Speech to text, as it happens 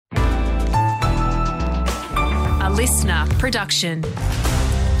listener production.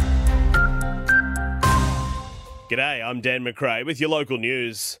 G'day, I'm Dan McRae with your local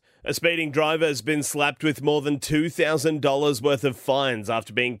news. A speeding driver has been slapped with more than $2,000 worth of fines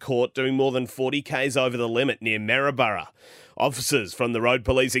after being caught doing more than 40 k's over the limit near Maryborough. Officers from the Road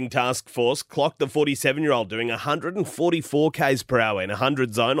Policing Task Force clocked the 47-year-old doing 144 k's per hour in a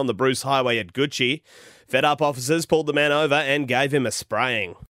 100 zone on the Bruce Highway at Gucci. Fed up officers pulled the man over and gave him a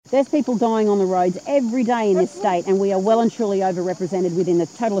spraying. There's people dying on the roads every day in this state, and we are well and truly overrepresented within the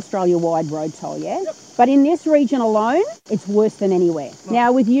total Australia-wide road toll, yeah? But in this region alone, it's worse than anywhere.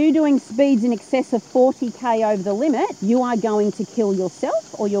 Now, with you doing speeds in excess of 40k over the limit, you are going to kill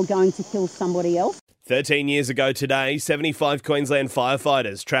yourself or you're going to kill somebody else. 13 years ago today, 75 Queensland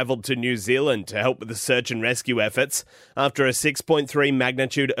firefighters travelled to New Zealand to help with the search and rescue efforts after a 6.3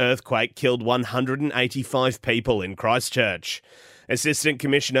 magnitude earthquake killed 185 people in Christchurch. Assistant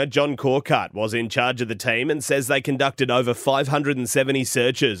Commissioner John Corcutt was in charge of the team and says they conducted over 570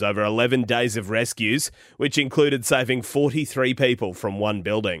 searches over 11 days of rescues, which included saving 43 people from one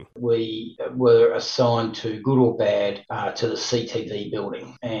building. We were assigned to, good or bad, to the CTV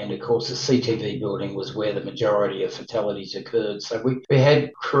building. And of course, the CTV building was where the majority of fatalities occurred. So we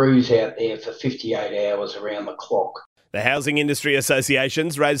had crews out there for 58 hours around the clock. The Housing Industry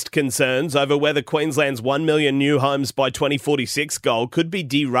Associations raised concerns over whether Queensland's 1 million new homes by 2046 goal could be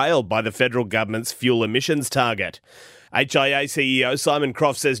derailed by the federal government's fuel emissions target. HIA CEO Simon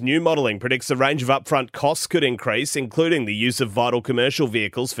Croft says new modelling predicts a range of upfront costs could increase, including the use of vital commercial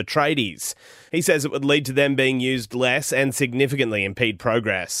vehicles for tradies. He says it would lead to them being used less and significantly impede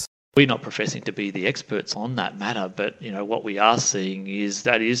progress. We're not professing to be the experts on that matter, but what we are seeing is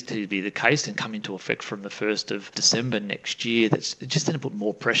that is to be the case and come into effect from the 1st of December next year. That's just going to put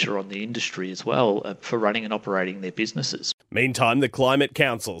more pressure on the industry as well for running and operating their businesses. Meantime, the Climate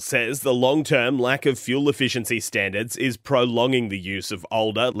Council says the long-term lack of fuel efficiency standards is prolonging the use of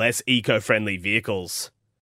older, less eco-friendly vehicles.